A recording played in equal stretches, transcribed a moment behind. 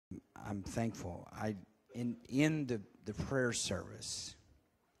I'm thankful. In the prayer service,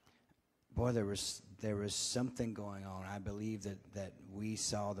 boy, there was something going on. I believe that we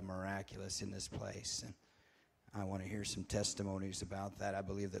saw the miraculous in this place, and I want to hear some testimonies about that. I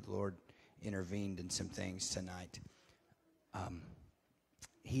believe that the Lord intervened in some things tonight.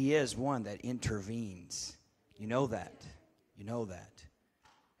 He is one that intervenes. You know that. You know that.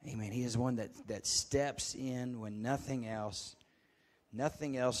 Amen. He is one that steps in when nothing else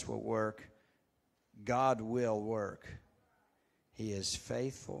will work. God will work. He is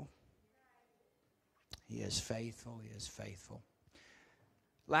faithful. He is faithful. He is faithful.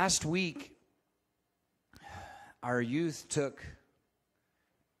 Last week, our youth took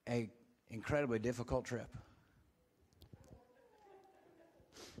an incredibly difficult trip.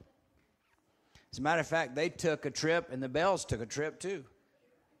 As a matter of fact, they took a trip, and the Bells took a trip too.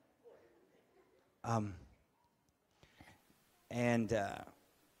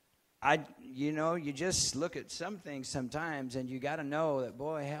 You just look at some things sometimes, and you got to know that,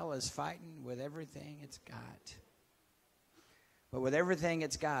 boy, hell is fighting with everything it's got. But with everything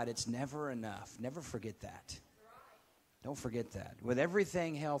it's got, it's never enough. Never forget that. Don't forget that. With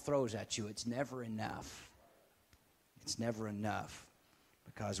everything hell throws at you, it's never enough. It's never enough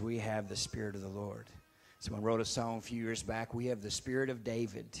because we have the Spirit of the Lord. Someone wrote a song a few years back, we have the Spirit of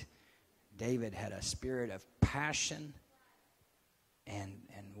David. David had a spirit of passion, and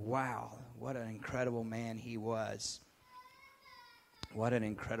wow, what an incredible man he was. What an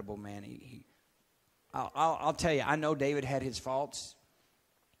incredible man I'll tell you, I know David had his faults,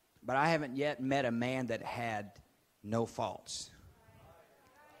 but I haven't yet met a man that had no faults.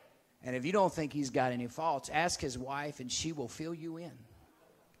 And if you don't think he's got any faults, ask his wife and she will fill you in.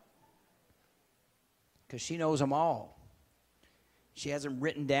 Because she knows them all. She has them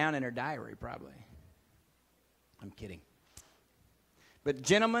written down in her diary, probably. I'm kidding. But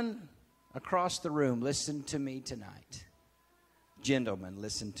gentlemen across the room, listen to me tonight. Gentlemen,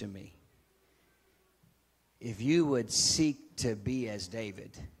 listen to me. If you would seek to be as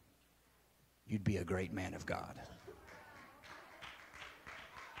David, you'd be a great man of God.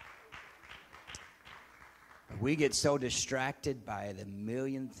 We get so distracted by the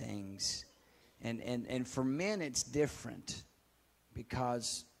million things. And for men, it's different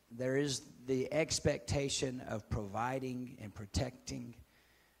because there is the expectation of providing and protecting,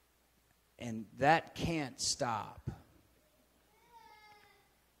 and that can't stop.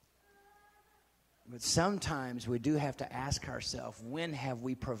 But sometimes we do have to ask ourselves, when have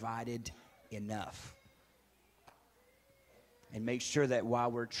we provided enough? And make sure that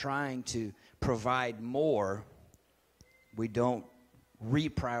while we're trying to provide more, we don't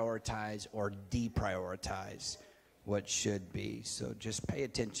reprioritize or deprioritize what should be. So just pay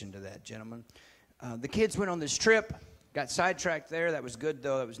attention to that, gentlemen. The kids went on this trip, got sidetracked there. That was good,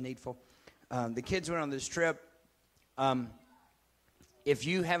 though. That was needful. The kids went on this trip. If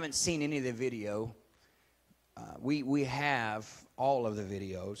you haven't seen any of the video, we have all of the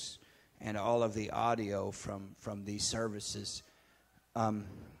videos and all of the audio from these services.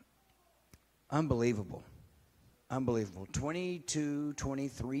 Unbelievable. Unbelievable.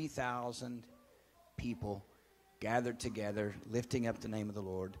 23,000 people gathered together, lifting up the name of the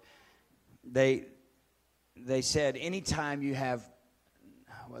Lord. They said anytime you have,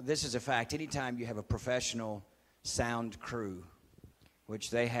 well, this is a fact, anytime you have a professional sound crew, which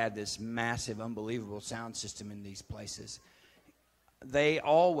they had this massive, unbelievable sound system in these places, they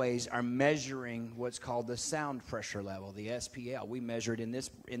always are measuring what's called the sound pressure level, the SPL. We measure it in this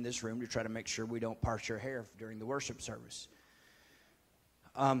room to try to make sure we don't part your hair during the worship service.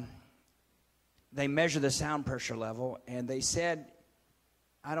 They measure the sound pressure level, and they said,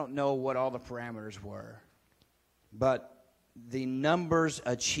 I don't know what all the parameters were, but the numbers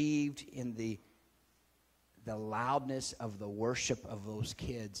achieved in the loudness of the worship of those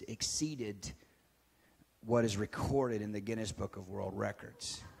kids exceeded what is recorded in the Guinness Book of World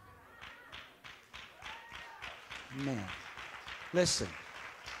Records. Man, listen.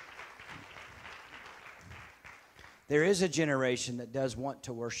 There is a generation that does want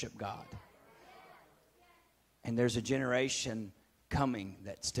to worship God. And there's a generation coming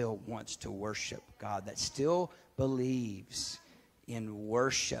that still wants to worship God, that still believes in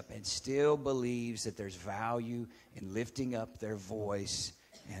worship and still believes that there's value in lifting up their voice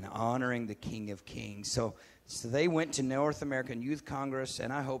and honoring the King of Kings. So they went to North American Youth Congress,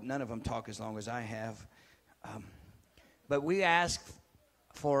 and I hope none of them talk as long as I have. But we asked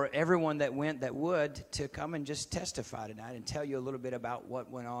for everyone that went that would to come and just testify tonight and tell you a little bit about what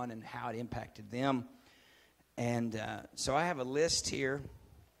went on and how it impacted them. And so I have a list here.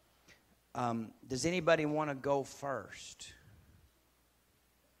 Does anybody want to go first?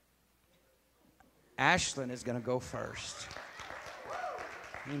 Ashlyn is going to go first.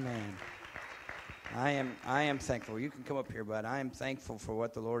 Amen. I am thankful. You can come up here, bud. I am thankful for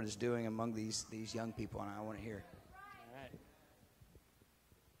what the Lord is doing among these young people, and I want to hear. All right.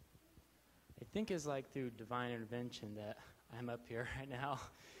 I think it's like through divine intervention that I'm up here right now,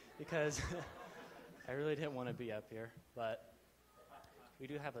 because I really didn't want to be up here, but we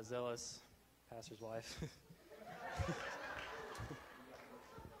do have a zealous pastor's wife.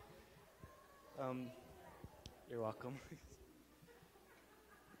 You're welcome.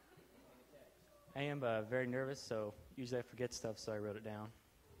 I am very nervous, so usually I forget stuff, so I wrote it down.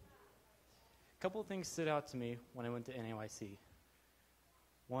 A couple of things stood out to me when I went to NAYC.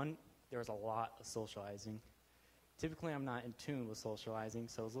 One, there was a lot of socializing. Typically, I'm not in tune with socializing,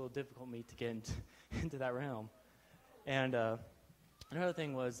 so it was a little difficult for me to get into that realm. And another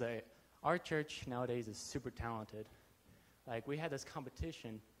thing was that our church nowadays is super talented. Like, we had this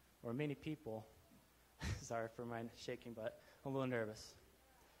competition where many people, sorry for my shaking, but I'm a little nervous.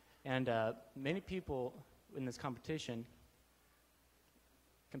 And many people in this competition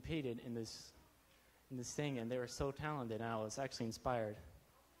competed in this thing, and they were so talented, and I was actually inspired.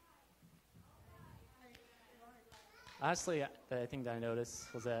 Lastly, the thing that I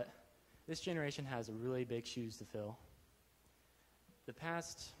noticed was that this generation has really big shoes to fill. The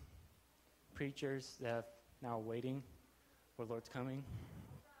past preachers that are now waiting for the Lord's coming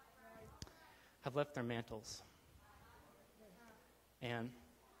have left their mantles. And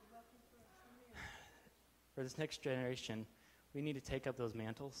for this next generation, we need to take up those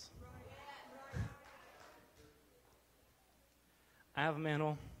mantles. I have a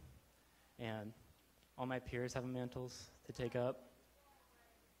mantle, and all my peers have mantles to take up.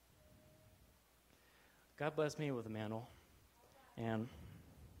 God blessed me with a mantle, and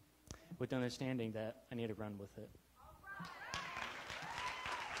with the understanding that I need to run with it.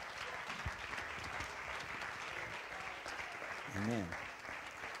 Amen.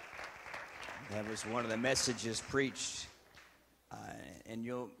 That was one of the messages preached, and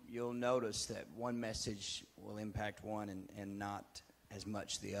you'll notice that one message will impact one and not as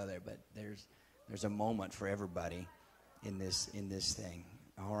much the other. But there's a moment for everybody in this thing.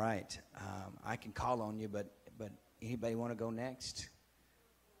 All right, I can call on you, but anybody want to go next?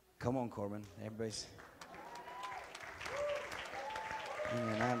 Come on, Corbin. Everybody's.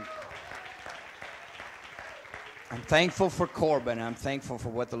 Amen. I'm thankful for Corbin. I'm thankful for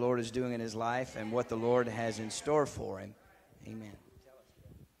what the Lord is doing in his life and what the Lord has in store for him. Amen.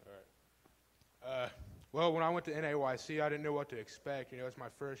 All right. Well, when I went to NAYC, I didn't know what to expect. It's my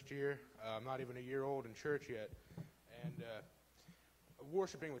first year. I'm not even a year old in church yet. And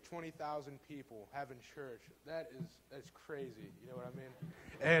worshiping with 20,000 people, having church, that's crazy. You know what I mean?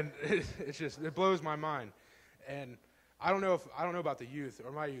 And it blows my mind. And I don't know about the youth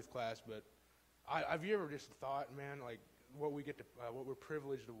or my youth class, but have you ever just thought, man, like what we're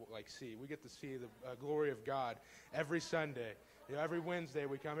privileged to see? We get to see the glory of God every Sunday. Every Wednesday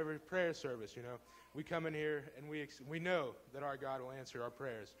we come, every prayer service. We come in here and we know that our God will answer our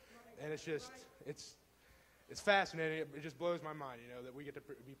prayers, and it's fascinating. It just blows my mind, that we get to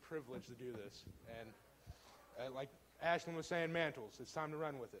be privileged to do this. And like Ashlyn was saying, mantles. It's time to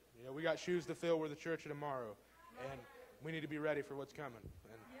run with it. We got shoes to fill. We're the church of tomorrow, and we need to be ready for what's coming.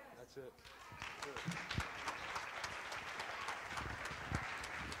 And that's it.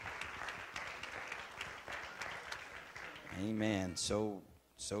 Amen. So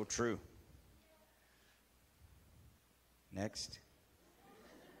true. Next.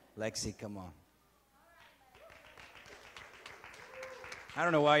 Lexi, come on. I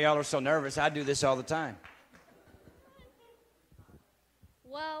don't know why y'all are so nervous. I do this all the time.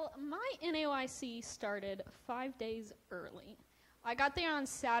 Well, my NAYC started 5 days early. I got there on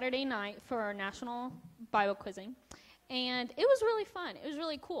Saturday night for our national Bible quizzing, and it was really fun. It was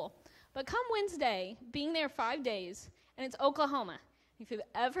really cool. But come Wednesday, being there 5 days, and it's Oklahoma. If you've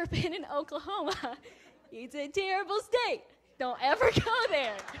ever been in Oklahoma, it's a terrible state. Don't ever go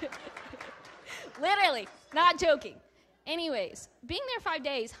there. Literally, not joking. Anyways, being there 5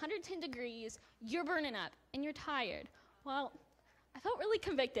 days, 110 degrees, you're burning up, and you're tired. Well, I felt really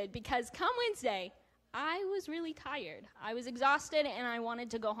convicted because come Wednesday, I was really tired. I was exhausted, and I wanted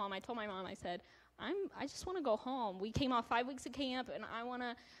to go home. I told my mom, I said, I just want to go home. We came off 5 weeks of camp, and I want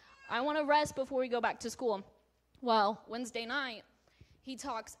to rest before we go back to school. Well, Wednesday night, he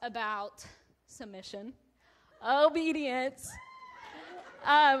talks about submission, obedience,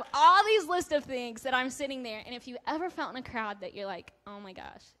 all these list of things that I'm sitting there, and if you ever felt in a crowd that you're like, oh my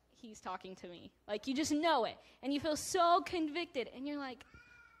gosh, he's talking to me. Like, you just know it, and you feel so convicted, and you're like,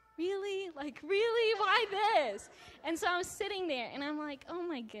 really? Like, really? Why this? And so I was sitting there, and I'm like, oh,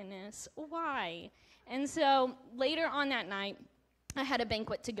 my goodness, why? And so later on that night, I had a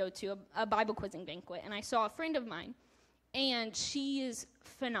banquet to go to, a Bible quizzing banquet, and I saw a friend of mine, and she is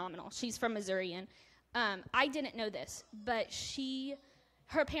phenomenal. She's from Missouri, and I didn't know this, but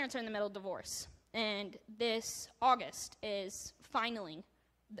her parents are in the middle of divorce, and this August is finaling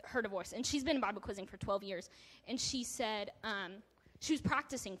her divorce, and she's been Bible quizzing for 12 years, and she said she was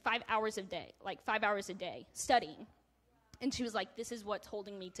practicing 5 hours a day, like 5 hours a day, studying, and she was like, this is what's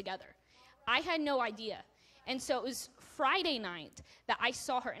holding me together. I had no idea. And so it was Friday night that I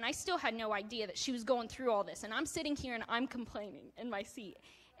saw her, and I still had no idea that she was going through all this. And I'm sitting here, and I'm complaining in my seat.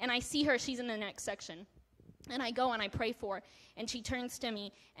 And I see her. She's in the next section. And I go, and I pray for her. And she turns to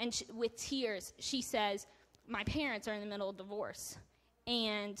me, and with tears, she says, my parents are in the middle of divorce,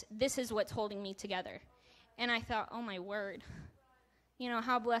 and this is what's holding me together. And I thought, oh, my word. You know,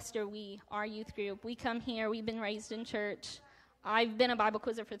 how blessed are we, our youth group. We come here. We've been raised in church. I've been a Bible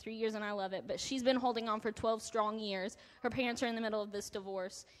quizzer for 3 years, and I love it, but she's been holding on for 12 strong years. Her parents are in the middle of this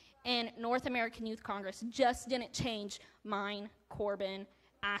divorce, and North American Youth Congress just didn't change mine, Corbin,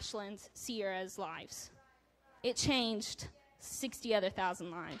 Ashland's, Sierra's lives. It changed 60 other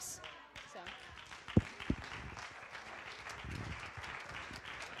thousand lives. So.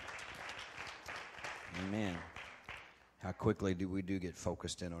 Amen. How quickly do we get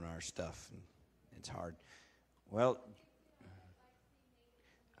focused in on our stuff? It's hard. Well,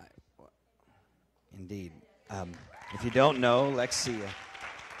 indeed. If you don't know, Lexi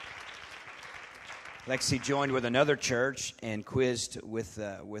joined with another church and quizzed with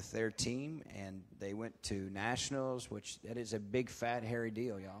their team, and they went to nationals, which that is a big, fat, hairy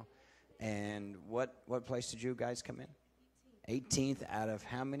deal, y'all. And what place did you guys come in? 18th out of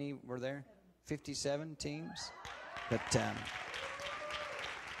how many were there? 57 teams. But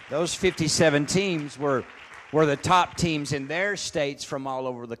those 57 teams were the top teams in their states from all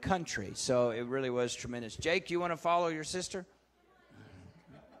over the country. So it really was tremendous. Jake, you want to follow your sister?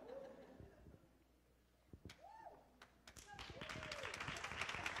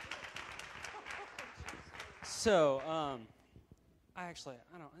 So, I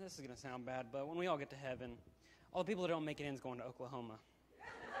don't, this is going to sound bad, but when we all get to heaven, all the people that don't make it in is going to Oklahoma.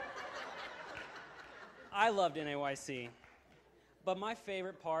 I loved NAYC, but my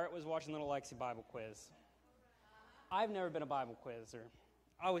favorite part was watching Little Lexi Bible quiz. I've never been a Bible quizzer.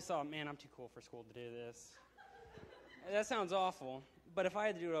 I always thought, man, I'm too cool for school to do this. That sounds awful, but if I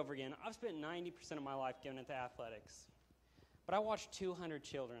had to do it over again, I've spent 90% of my life giving it to athletics. But I watched 200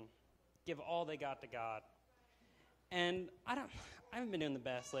 children give all they got to God. And I haven't been doing the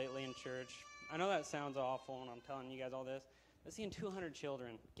best lately in church. I know that sounds awful, and I'm telling you guys all this, but seeing 200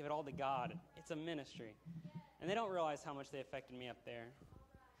 children give it all to God, it's a ministry. And they don't realize how much they affected me up there.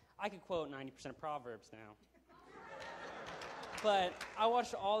 I could quote 90% of Proverbs now. But I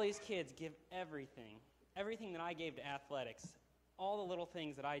watched all these kids give everything that I gave to athletics, all the little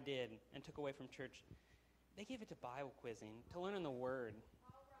things that I did and took away from church, they gave it to Bible quizzing, to learning the Word.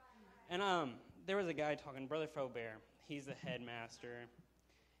 And there was a guy talking, Brother Faubert. He's the headmaster.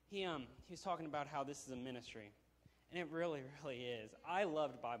 He was talking about how this is a ministry, and it really, really is. I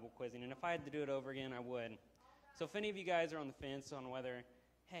loved Bible quizzing, and if I had to do it over again, I would. So if any of you guys are on the fence on whether,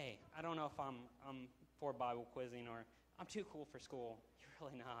 hey, I don't know if I'm for Bible quizzing or I'm too cool for school, you're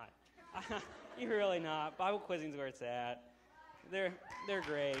really not. You're really not. Bible quizzing's where it's at. They're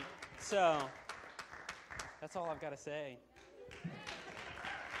great. So that's all I've got to say. That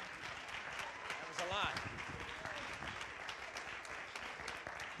was a lot.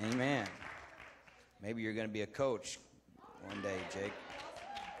 Amen. Maybe you're going to be a coach one day, Jake.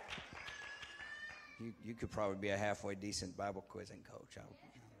 You could probably be a halfway decent Bible quizzing coach.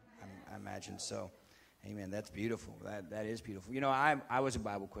 I imagine so. Amen. That's beautiful. That is beautiful. You know, I was a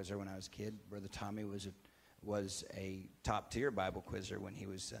Bible quizzer when I was a kid. Brother Tommy was a top tier Bible quizzer when he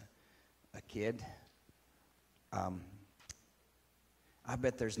was a kid. I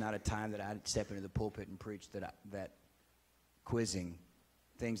bet there's not a time that I'd step into the pulpit and preach that quizzing,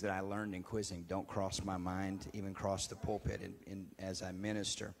 things that I learned in quizzing, don't cross my mind, even cross the pulpit as I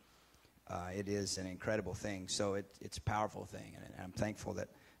minister. It is an incredible thing. So it's a powerful thing, and I'm thankful that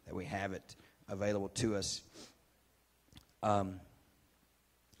we have it available to us.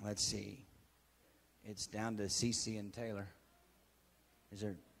 Let's see. It's down to Cece and Taylor. Is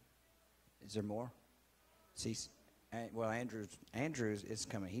there more? Cece. Well, Andrew is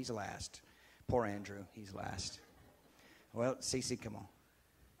coming. He's last. Poor Andrew. He's last. Well, Cece, come on.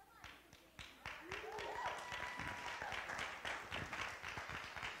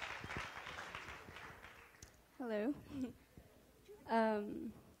 Hello.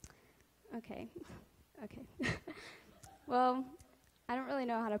 Okay. Well, I don't really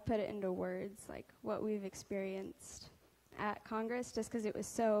know how to put it into words, like what we've experienced at Congress, just because there was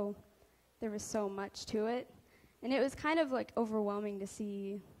so much to it. And it was kind of like overwhelming to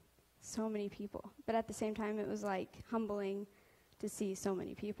see so many people. But at the same time, it was like humbling to see so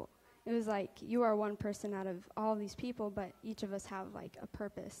many people. It was like you are one person out of all these people, but each of us have like a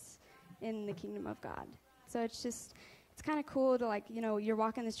purpose in the kingdom of God. So it's kind of cool to, like, you know, you're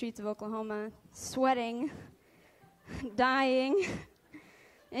walking the streets of Oklahoma, sweating, dying,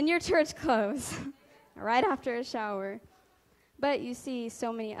 in your church clothes, right after a shower. But you see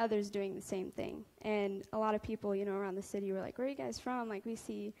so many others doing the same thing. And a lot of people, you know, around the city were like, where are you guys from? Like, we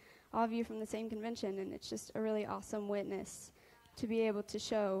see all of you from the same convention. And it's just a really awesome witness to be able to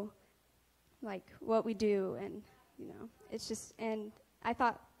show, like, what we do. And, you know, it's just, and I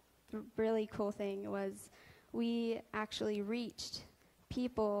thought the really cool thing was we actually reached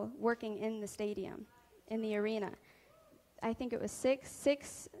people working in the stadium, in the arena. I think it was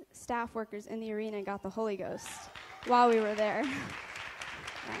six staff workers in the arena got the Holy Ghost while we were there.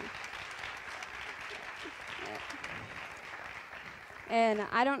 And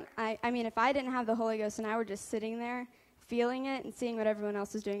I mean, if I didn't have the Holy Ghost and I were just sitting there feeling it and seeing what everyone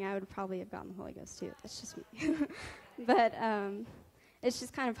else was doing, I would probably have gotten the Holy Ghost too. That's just me. But it's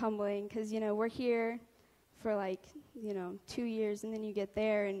just kind of humbling because, you know, we're here for like, you know, 2 years, and then you get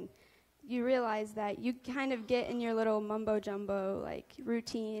there and you realize that you kind of get in your little mumbo-jumbo, like,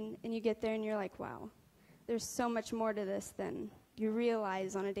 routine, and you get there and you're like, wow, there's so much more to this than you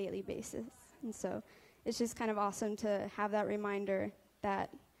realize on a daily basis. And so it's just kind of awesome to have that reminder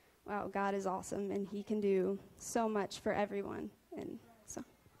that, wow, God is awesome, and he can do so much for everyone. And so.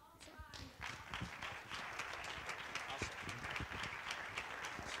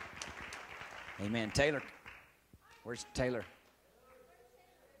 Amen. Taylor. Where's Taylor?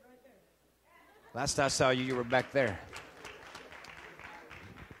 Last I saw you, you were back there.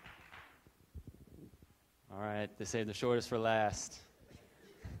 All right, they saved the shortest for last.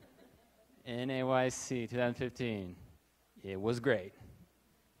 NAYC 2015. It was great.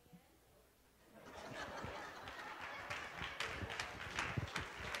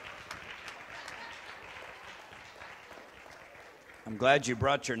 I'm glad you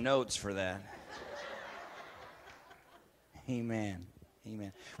brought your notes for that. Amen.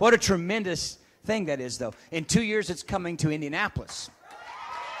 Amen. What a tremendous thing that is, though. In 2 years, it's coming to Indianapolis.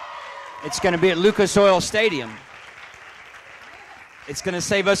 It's going to be at Lucas Oil Stadium. It's going to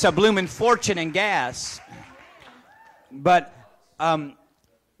save us a blooming fortune in gas. But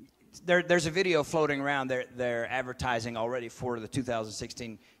there's a video floating around. They're advertising already for the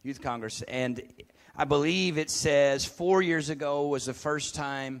 2016 Youth Congress. And I believe it says 4 years ago was the first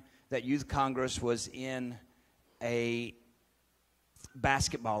time that Youth Congress was in a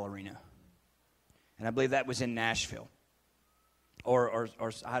basketball arena. And I believe that was in Nashville. Or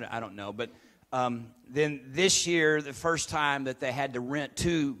I don't know. But then this year, the first time that they had to rent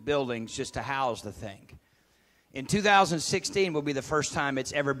 2 buildings just to house the thing. In 2016 will be the first time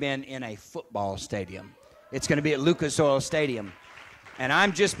it's ever been in a football stadium. It's going to be at Lucas Oil Stadium. And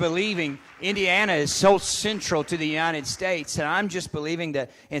I'm just believing Indiana is so central to the United States, and I'm just believing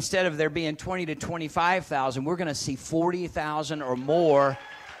that instead of there being 20 to 25,000, we're going to see 40,000 or more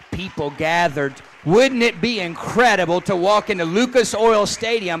people gathered. Wouldn't it be incredible to walk into Lucas Oil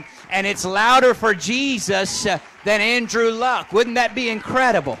Stadium and it's louder for Jesus than Andrew Luck? Wouldn't that be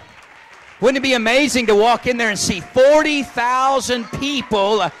incredible? Wouldn't it be amazing to walk in there and see 40,000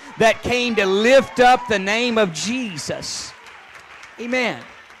 people that came to lift up the name of Jesus? Amen.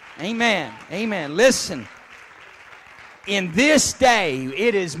 Amen. Amen. Listen, in this day,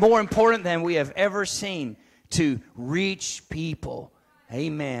 it is more important than we have ever seen to reach people.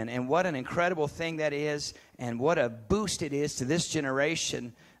 Amen. And what an incredible thing that is, and what a boost it is to this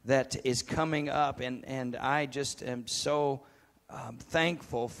generation that is coming up. And I just am so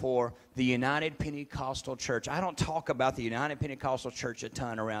thankful for the United Pentecostal Church. I don't talk about the United Pentecostal Church a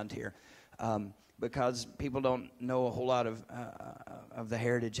ton around here because people don't know a whole lot of the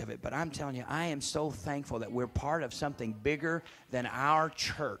heritage of it. But I'm telling you, I am so thankful that we're part of something bigger than our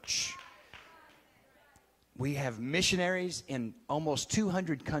church. We have missionaries in almost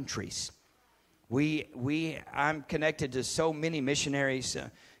 200 countries. I'm connected to so many missionaries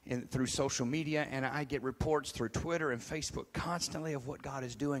through social media, and I get reports through Twitter and Facebook constantly of what God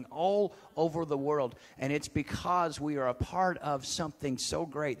is doing all over the world. And it's because we are a part of something so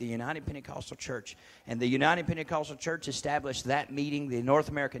great, the United Pentecostal Church. And the United Pentecostal Church established that meeting, the North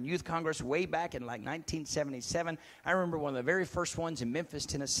American Youth Congress, way back in like 1977. I remember one of the very first ones in Memphis,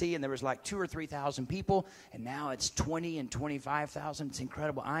 Tennessee, and there was like 2,000 or 3,000 people, and now it's 20 and 25,000. It's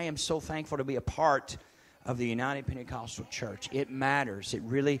incredible. I am so thankful to be a part of the United Pentecostal Church. It matters. It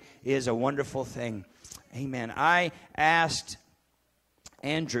really is a wonderful thing. Amen. I asked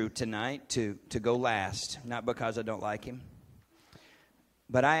Andrew tonight to go last, not because I don't like him,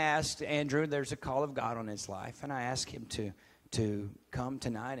 but I asked Andrew, there's a call of God on his life, and I asked him to come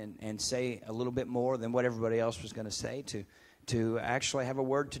tonight and say a little bit more than what everybody else was going to say, to actually have a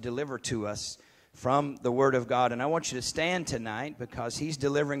word to deliver to us from the Word of God. And I want you to stand tonight because he's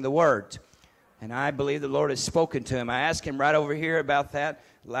delivering the Word. And I believe the Lord has spoken to him. I asked him right over here about that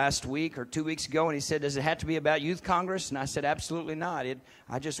last week or 2 weeks ago, and he said, does it have to be about Youth Congress? And I said, absolutely not.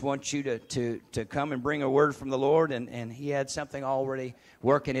 I just want you to come and bring a word from the Lord, and he had something already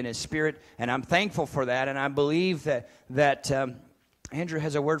working in his spirit, and I'm thankful for that, and I believe that Andrew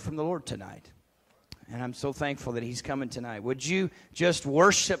has a word from the Lord tonight. And I'm so thankful that he's coming tonight. Would you just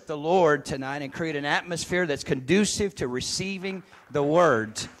worship the Lord tonight and create an atmosphere that's conducive to receiving the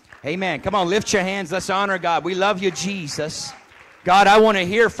word? Amen. Come on, lift your hands. Let's honor God. We love you, Jesus. God, I want to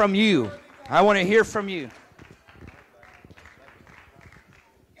hear from you. I want to hear from you.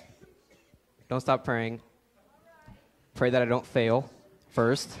 Don't stop praying. Pray that I don't fail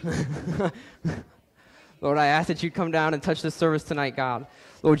first. Lord, I ask that you come down and touch this service tonight, God.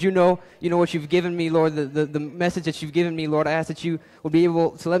 Lord, you know what you've given me, Lord, the message that you've given me, Lord. I ask that you would be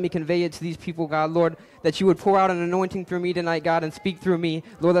able to let me convey it to these people, God. Lord, that you would pour out an anointing through me tonight, God, and speak through me.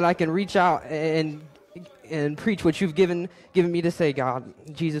 Lord, that I can reach out and preach what you've given me to say, God.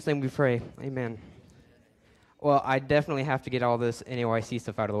 In Jesus' name we pray. Amen. Well, I definitely have to get all this NAYC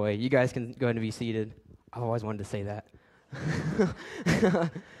stuff out of the way. You guys can go ahead and be seated. I've always wanted to say that.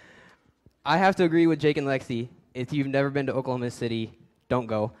 I have to agree with Jake and Lexi. If you've never been to Oklahoma City, don't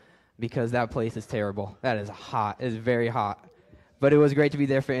go, because that place is terrible. That is hot. It is very hot. But it was great to be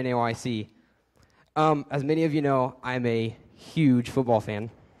there for NAYC. As many of you know, I'm a huge football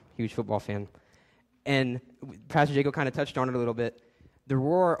fan. And Pastor Jacob kind of touched on it a little bit. The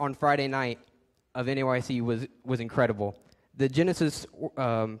roar on Friday night of NAYC was incredible. The Genesis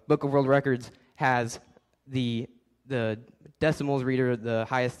Book of World Records has the decimals reader, the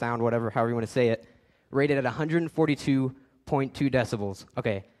highest sound, whatever, however you want to say it, rated at 142.2 decibels.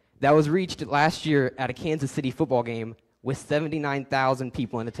 Okay, that was reached last year at a Kansas City football game with 79,000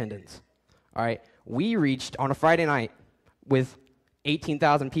 people in attendance. All right, we reached on a Friday night with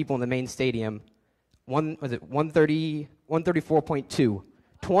 18,000 people in the main stadium. 134.2.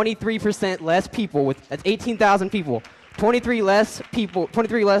 23% less people that's 18,000 people. 23 less,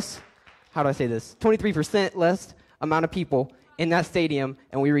 how do I say this? 23% less amount of people in that stadium,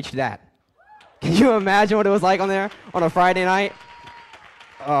 and we reached that. Can you imagine what it was like on there on a Friday night?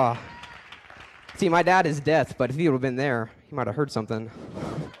 See, my dad is deaf, but if he would have been there, he might have heard something.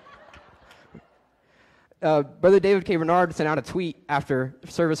 Brother David K. Bernard sent out a tweet after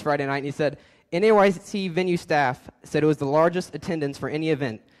service Friday night, and he said, NAYC venue staff said it was the largest attendance for any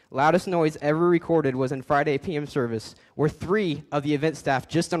event. Loudest noise ever recorded was in Friday PM service, where 3 of the event staff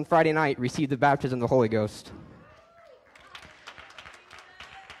just on Friday night received the baptism of the Holy Ghost.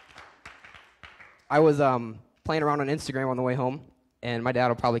 I was playing around on Instagram on the way home, and my dad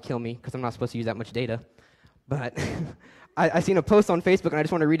will probably kill me because I'm not supposed to use that much data. But I seen a post on Facebook, and I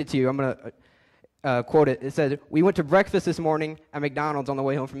just want to read it to you. I'm going to quote it. It said, "We went to breakfast this morning at McDonald's on the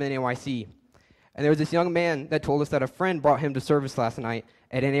way home from NAYC. And there was this young man that told us that a friend brought him to service last night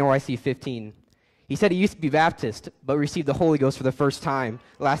at NAYC 15. He said he used to be Baptist, but received the Holy Ghost for the first time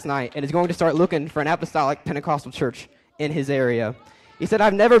last night and is going to start looking for an apostolic Pentecostal church in his area. He said,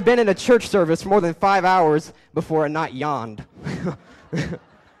 I've never been in a church service for more than 5 hours before and not yawned."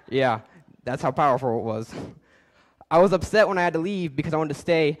 Yeah, that's how powerful it was. I was upset when I had to leave because I wanted to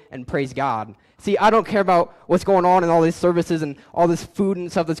stay and praise God. See, I don't care about what's going on in all these services and all this food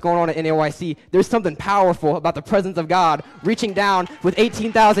and stuff that's going on at NAYC. There's something powerful about the presence of God reaching down with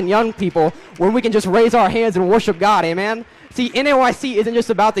 18,000 young people where we can just raise our hands and worship God, amen? See, NAYC isn't just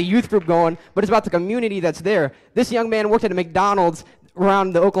about the youth group going, but it's about the community that's there. This young man worked at a McDonald's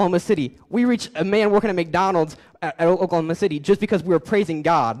around the Oklahoma City. We reached a man working at McDonald's at Oklahoma City just because we were praising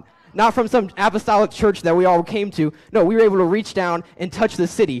God. Not from some apostolic church that we all came to. No, we were able to reach down and touch the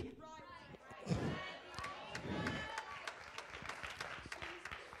city.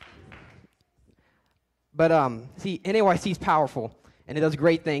 But, see, NAYC is powerful. and it does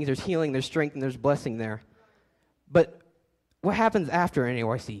great things. There's healing, there's strength, and there's blessing there. But what happens after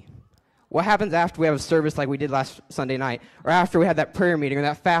NAYC? What happens after we have a service like we did last Sunday night, or after we had that prayer meeting, or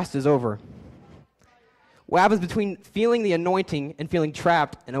that fast is over? What happens between feeling the anointing and feeling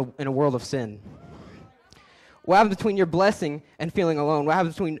trapped in a world of sin? What happens between your blessing and feeling alone? What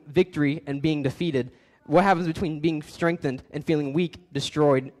happens between victory and being defeated? What happens between being strengthened and feeling weak,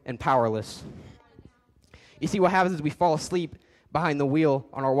 destroyed, and powerless? You see, what happens is we fall asleep behind the wheel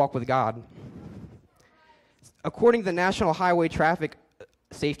on our walk with God. According to the National Highway Traffic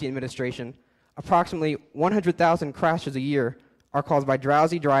Safety Administration, approximately 100,000 crashes a year are caused by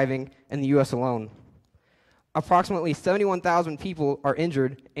drowsy driving in the U.S. alone. Approximately 71,000 people are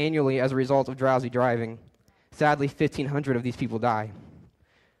injured annually as a result of drowsy driving. Sadly, 1,500 of these people die.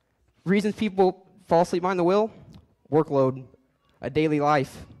 Reasons people fall asleep behind the wheel? Workload, a daily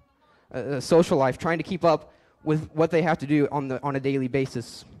life, a social life, trying to keep up with what they have to do on a daily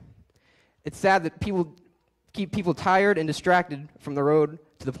basis. It's sad that people keep people tired and distracted from the road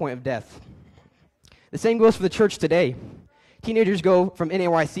to the point of death. The same goes for the church today. Teenagers go from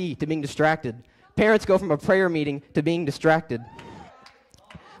NAYC to being distracted. Parents go from a prayer meeting to being distracted.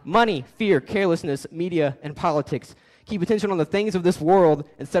 Money, fear, carelessness, media, and politics keep attention on the things of this world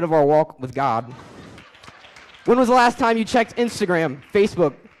instead of our walk with God. When was the last time you checked Instagram,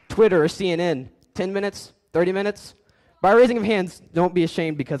 Facebook, Twitter, or CNN? 10 minutes? 30 minutes? By raising of hands, don't be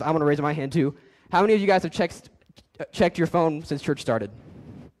ashamed because I'm going to raise my hand too. How many of you guys have checked your phone since church started?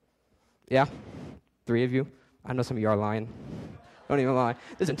 Yeah? 3 of you? I know some of you are lying. Don't even lie.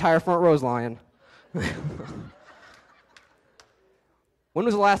 This entire front row is lying. When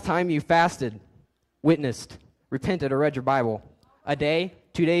was the last time you fasted, witnessed, repented, or read your Bible? A day?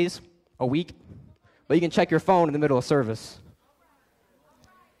 2 days? A week? But you can check your phone in the middle of service.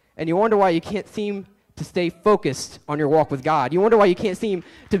 And you wonder why you can't seem to stay focused on your walk with God. You wonder why you can't seem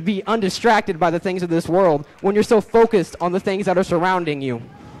to be undistracted by the things of this world when you're so focused on the things that are surrounding you.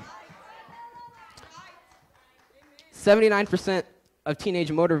 79% of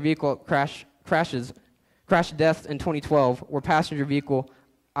teenage motor vehicle crash deaths in 2012 were passenger vehicle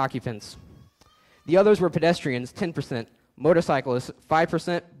occupants. The others were pedestrians, 10%, motorcyclists,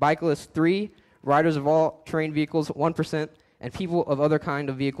 5%, bicyclists, 3%, riders of all terrain vehicles, 1%, and people of other kind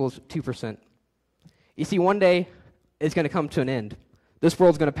of vehicles, 2%. You see, one day it's going to come to an end. This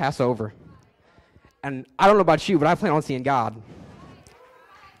world's going to pass over. And I don't know about you, but I plan on seeing God.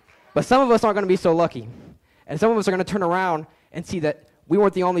 But some of us aren't going to be so lucky. And some of us are going to turn around and see that we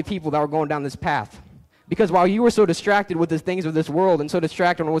weren't the only people that were going down this path. Because while you were so distracted with the things of this world and so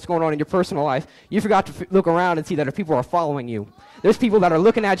distracted on what's going on in your personal life, you forgot to look around and see that people are following you. There's people that are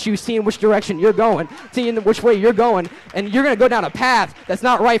looking at you, seeing which direction you're going, seeing which way you're going, and you're going to go down a path that's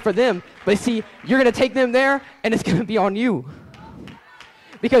not right for them. But see, you're going to take them there, and it's going to be on you.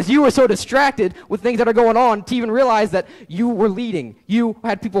 Because you were so distracted with things that are going on to even realize that you were leading. You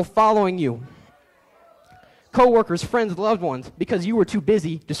had people following you. Co-workers, friends, loved ones, because you were too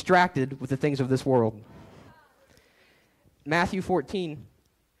busy, distracted with the things of this world. Matthew 14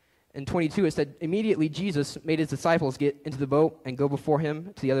 and 22, it said, immediately Jesus made his disciples get into the boat and go before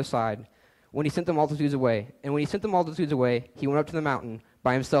him to the other side when he sent the multitudes away. And when he sent the multitudes away, he went up to the mountain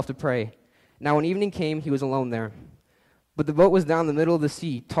by himself to pray. Now when evening came, he was alone there. But the boat was down in the middle of the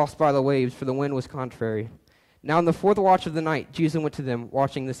sea, tossed by the waves, for the wind was contrary. Now in the 4th watch of the night, Jesus went to them,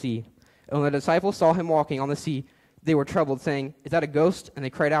 watching the sea. And when the disciples saw him walking on the sea, they were troubled, saying, is that a ghost? And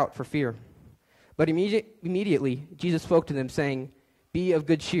they cried out for fear. But immediately Jesus spoke to them, saying, be of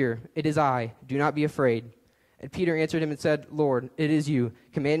good cheer, it is I, do not be afraid. And Peter answered him and said, Lord, it is you.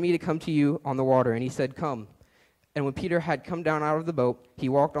 Command me to come to you on the water. And he said, come. And when Peter had come down out of the boat, he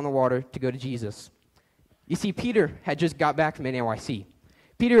walked on the water to go to Jesus. You see, Peter had just got back from NAYC.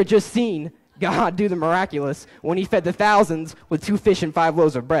 Peter had just seen God do the miraculous when he fed the thousands with 2 fish and 5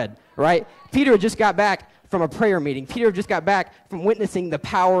 loaves of bread, right? Peter had just got back from a prayer meeting. Peter had just got back from witnessing the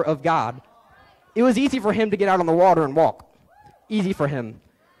power of God. It was easy for him to get out on the water and walk. Easy for him.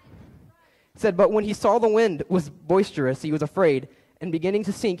 It said, but when he saw the wind was boisterous, he was afraid, and beginning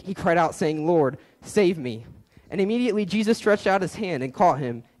to sink, he cried out, saying, Lord, save me. And immediately Jesus stretched out his hand and caught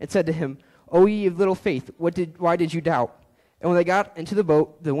him, and said to him, O ye of little faith, why did you doubt? And when they got into the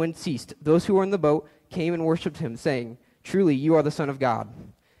boat, the wind ceased. Those who were in the boat came and worshipped him, saying, truly, you are the Son of God.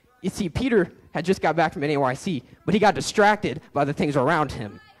 You see, Peter had just got back from NAYC, but he got distracted by the things around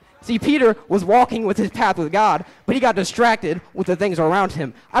him. See, Peter was walking with his path with God, but he got distracted with the things around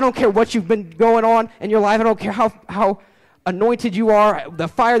him. I don't care what you've been going on in your life. I don't care how anointed you are, the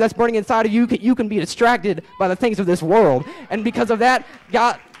fire that's burning inside of you, you can be distracted by the things of this world. And because of that,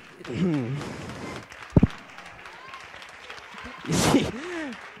 God... You see,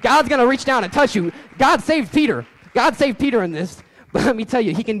 God's going to reach down and touch you. God saved Peter. God saved Peter in this. But let me tell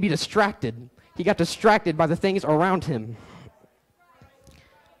you, he can be distracted. He got distracted by the things around him.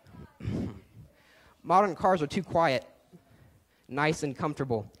 Modern cars are too quiet, nice and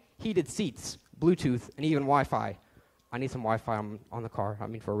comfortable. Heated seats, Bluetooth, and even Wi-Fi. I need some Wi-Fi on the car. I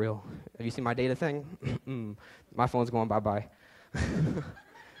mean, for real. Have you seen my data thing? My phone's going bye-bye.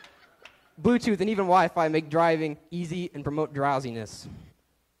 Bluetooth and even Wi-Fi make driving easy and promote drowsiness.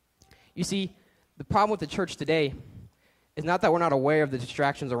 You see, the problem with the church today is not that we're not aware of the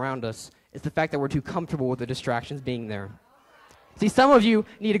distractions around us. It's the fact that we're too comfortable with the distractions being there. See, some of you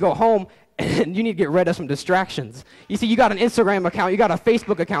need to go home and you need to get rid of some distractions. You see, you got an Instagram account, you got a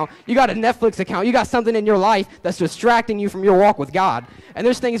Facebook account, you got a Netflix account, you got something in your life that's distracting you from your walk with God. And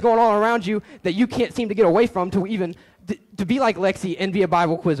there's things going on around you that you can't seem to get away from to even to be like Lexi and be a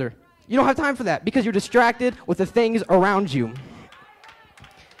Bible quizzer. You don't have time for that because you're distracted with the things around you.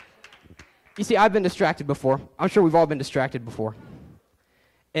 You see, I've been distracted before. I'm sure we've all been distracted before.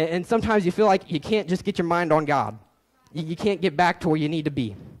 And sometimes you feel like you can't just get your mind on God. You can't get back to where you need to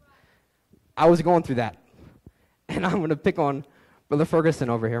be. I was going through that. And I'm going to pick on Brother Ferguson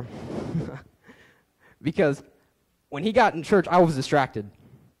over here. Because when he got in church, I was distracted.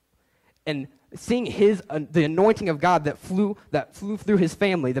 And seeing the anointing of God that flew through his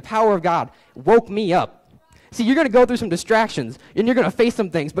family, the power of God, woke me up. See, you're going to go through some distractions, and you're going to face some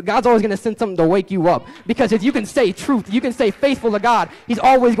things, but God's always going to send something to wake you up. Because if you can say truth, you can stay faithful to God, he's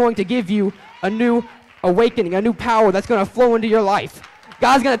always going to give you a new awakening, a new power that's going to flow into your life.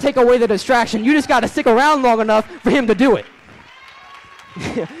 God's going to take away the distraction. You just got to stick around long enough for him to do it.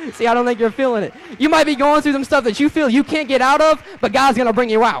 See, I don't think you're feeling it. You might be going through some stuff that you feel you can't get out of, but God's going to bring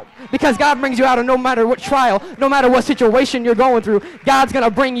you out. Because God brings you out, and no matter what trial, no matter what situation you're going through, God's going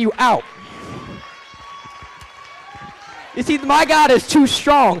to bring you out. You see, my God is too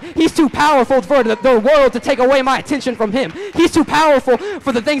strong. He's too powerful for the world to take away my attention from him. He's too powerful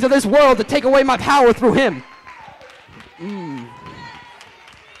for the things of this world to take away my power through him.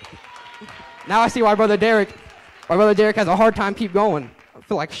 Now I see why Brother Derek has a hard time keep going. I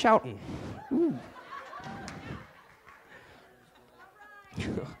feel like shouting.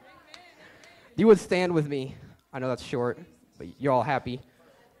 You would stand with me. I know that's short, but you're all happy.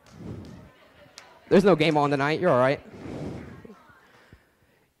 There's no game on tonight. You're all right.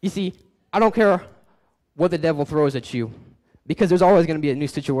 You see, I don't care what the devil throws at you, because there's always going to be a new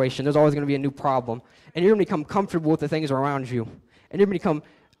situation. There's always going to be a new problem. And you're going to become comfortable with the things around you. And you're going to become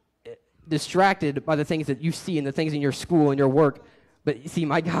distracted by the things that you see and the things in your school and your work. But you see,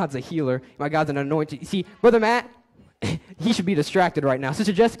 my God's a healer. My God's an anointed. You see, Brother Matt, he should be distracted right now.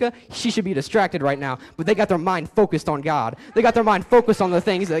 Sister Jessica, she should be distracted right now. But they got their mind focused on God. They got their mind focused on the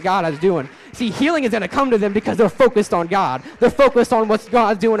things that God is doing. See, healing is going to come to them because they're focused on God. They're focused on what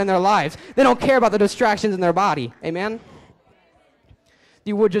God's doing in their lives. They don't care about the distractions in their body. Amen?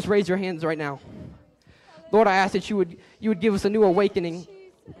 You would just raise your hands right now. Lord, I ask that you would give us a new awakening.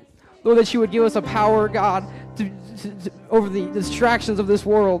 Lord, that you would give us a power, God, over the distractions of this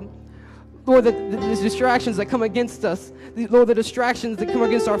world. Lord, the distractions that come against us, Lord, the distractions that come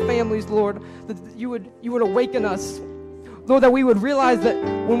against our families, Lord, that you would awaken us. Lord, that we would realize that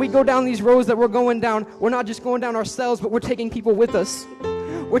when we go down these roads that we're going down, we're not just going down ourselves, but we're taking people with us.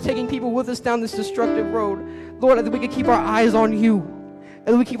 We're taking people with us down this destructive road. Lord, that we could keep our eyes on you,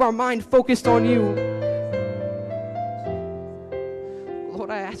 and we keep our mind focused on you.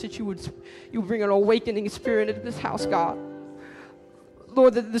 Lord, I ask that you would bring an awakening spirit into this house, God.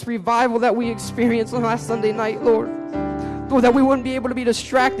 Lord, that this revival that we experienced on last Sunday night, Lord, that we wouldn't be able to be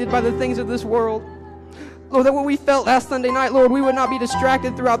distracted by the things of this world. Lord, that what we felt last Sunday night, Lord, we would not be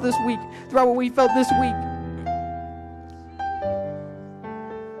distracted throughout this week, throughout what we felt this week.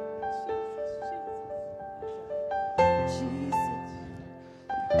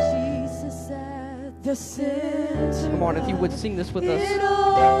 Jesus at the center. Come on, if you would sing this with us.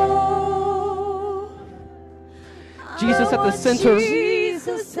 Jesus at the center of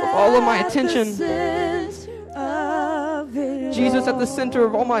all of my attention. Jesus at the center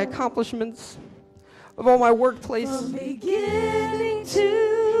of all my accomplishments, of all my workplace, of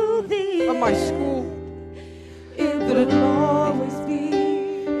my school. It's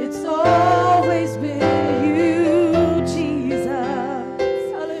always been you, Jesus.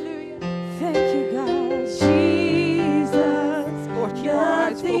 Hallelujah. Thank you, God. Jesus. Lord, keep our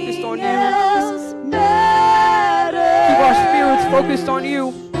eyes focused on you. Keep our spirits focused on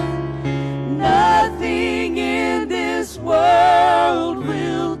you. Nothing in this world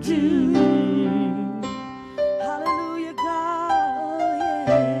will do. Hallelujah, God.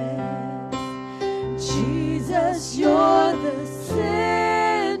 Oh, yes. Jesus, you're the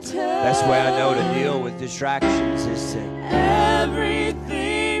That's the way I know to deal with distractions, is to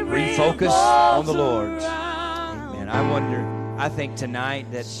refocus on the Lord. Amen. I think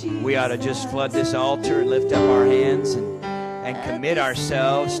tonight that we ought to just flood this altar and lift up our hands and commit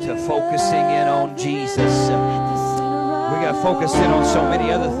ourselves to focusing in on Jesus. We got to focus in on so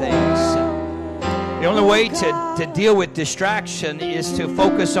many other things. The only way to deal with distraction is to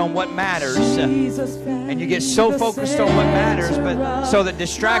focus on what matters. And you get so focused on what matters, but so that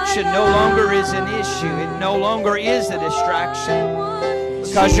distraction no longer is an issue. It no longer is a distraction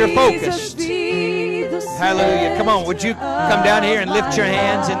because you're focused. Hallelujah. Come on, would you come down here and lift your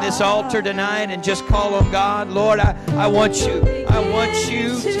hands in this altar tonight and just call on God? Lord, I want you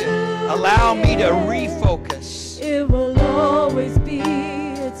to allow me to refocus. It will always be,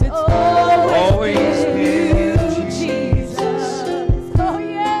 it's always be Jesus. Oh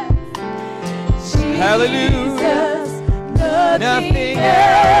yes, Jesus. Hallelujah. Nothing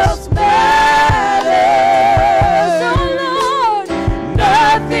else matters. Oh Lord,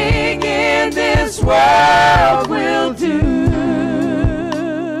 nothing in this world will do.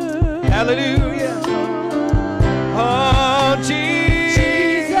 Hallelujah. Oh,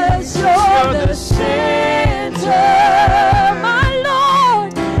 Jesus, you're the center. My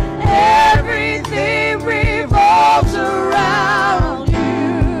Lord, everything revolves around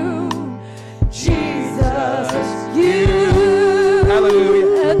you. Jesus, you.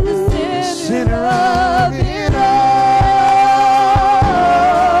 Hallelujah. At the center of it all.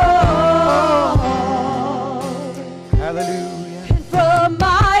 Hallelujah. And from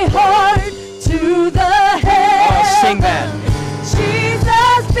my heart to the head. Oh, sing that.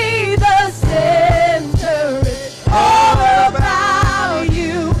 Jesus be the center. It's all about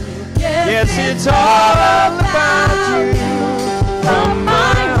you. Yes, it's all about you. From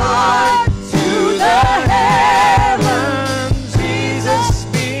my heart to the heavens, Jesus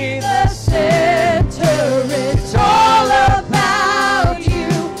be the center. It's all about you.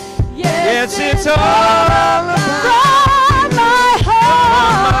 Yes, it's all about From my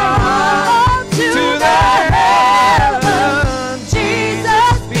heart to the heavens,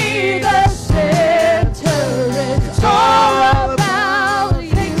 Jesus be the center. It's all about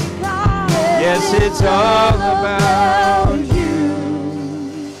you, God. Yes, it's all about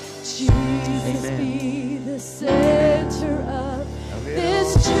you. Jesus Amen. be the center of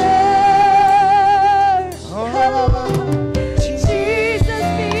this church. Jesus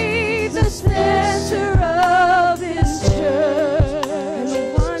be the center of this church.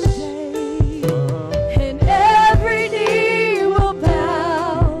 One day, and every knee will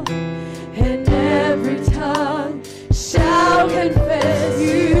bow, and every tongue shall confess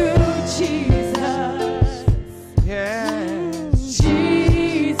you, Jesus. Yes.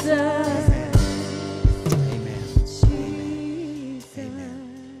 Jesus. Amen.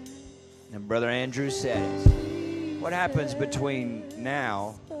 Amen. And Brother Andrew said it. What happens between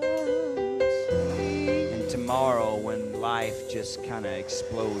now and tomorrow when life just kind of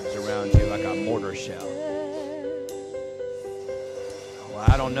explodes around you like a mortar shell? Well,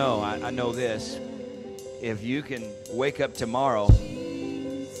 I don't know. I know this. If you can wake up tomorrow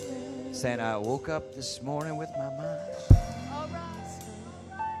saying, I woke up this morning with my mind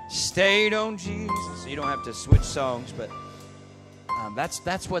stayed on Jesus. You don't have to switch songs, but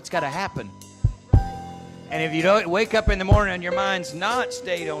that's what's got to happen. And if you don't wake up in the morning and your mind's not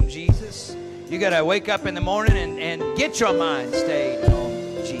stayed on Jesus, you got to wake up in the morning and get your mind stayed on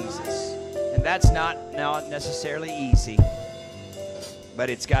Jesus. And that's not necessarily easy, but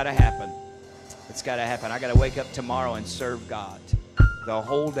it's got to happen. It's got to happen. I got to wake up tomorrow and serve God the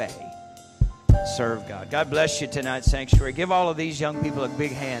whole day. Serve God. God bless you tonight, Sanctuary. Give all of these young people a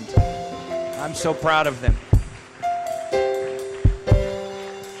big hand. I'm so proud of them.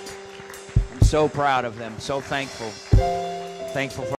 I'm so proud of them. So thankful. Thankful for